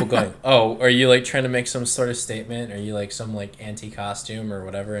 and people going, "Oh, are you, like, trying to make some sort of statement? Are you, like, some, like, anti-costume or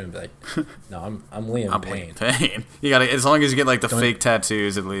whatever?" And be like, "No, I'm Liam Payne." Liam Payne. You gotta, as long as you get, like, the fake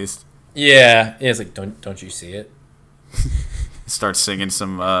tattoos at least. Yeah, it's like, don't you see it? Start singing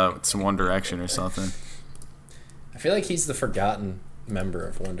some One Direction or something. I feel like he's the forgotten member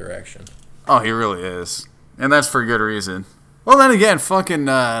of One Direction. Oh, he really is, and that's for good reason. Well, then again, fucking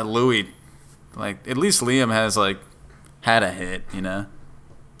Louis, like, at least Liam has, like, had a hit, you know?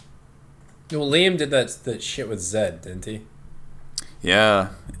 Well, Liam did that shit with Zed, didn't he? Yeah.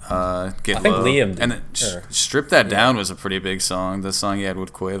 Get I think Low. Liam did. And Strip That Down was a pretty big song, the song he had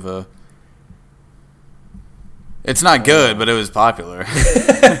with Quavo. It's not good, but it was popular.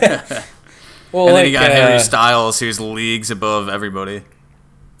 Well, and then he got Harry Styles, who's leagues above everybody.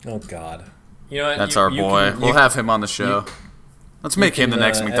 Oh, God. You know what? That's our boy. We'll have him on the show. Let's make him the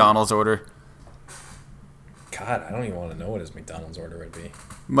next McDonald's order. God, I don't even want to know what his McDonald's order would be.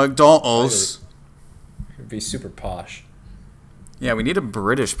 McDonald's. It would be super posh. Yeah, we need a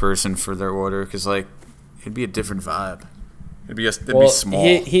British person for their order because, like, it'd be a different vibe. It'd be small.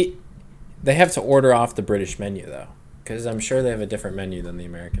 They have to order off the British menu though, because I'm sure they have a different menu than the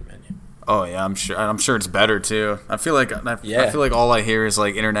American menu. Oh yeah, I'm sure. I'm sure it's better too. I feel like all I hear is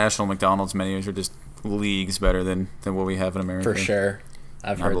like international McDonald's menus are just leagues better than what we have in America. For sure,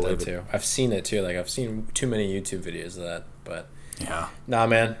 I've heard that too. I've seen it too. Like I've seen too many YouTube videos of that. But yeah, nah,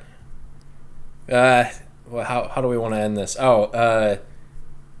 man. Well, how do we want to end this? Oh,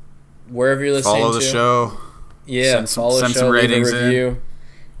 wherever you're listening to, follow the show. Yeah, follow the show. Leave a review.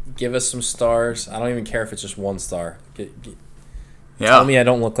 Give us some stars. I don't even care if it's just 1 star. Yeah. Tell me I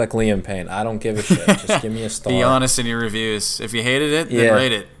don't look like Liam Payne. I don't give a shit. Just give me a star. Be honest in your reviews. If you hated it, then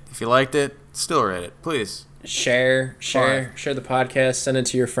rate it. If you liked it, still rate it, please. Share the podcast. Send it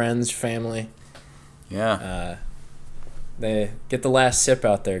to your friends, family. Yeah. They get the last sip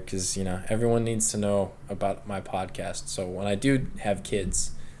out there because everyone needs to know about my podcast. So when I do have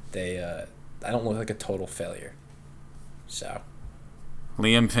kids, I don't look like a total failure. So.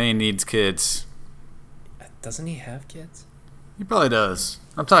 Liam Payne needs kids. Doesn't he have kids? He probably does.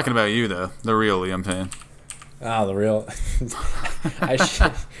 I'm talking about you though, the real Liam Payne. Oh, the real. I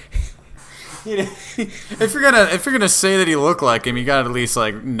should. If you're gonna say that he looked like him, you gotta at least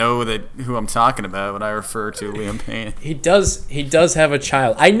know that who I'm talking about when I refer to Liam Payne. He does have a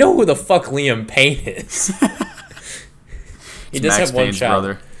child. I know who the fuck Liam Payne is. He does Max have one Payne's child.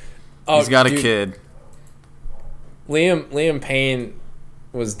 Brother. Oh, he's got a kid. Liam Payne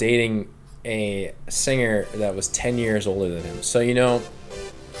was dating a singer that was 10 years older than him. So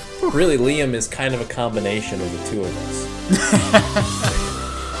really Liam is kind of a combination of the two of us.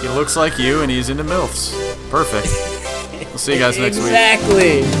 He looks like you and he's into MILFs. Perfect. We'll see you guys next week.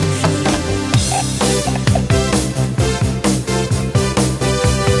 Exactly.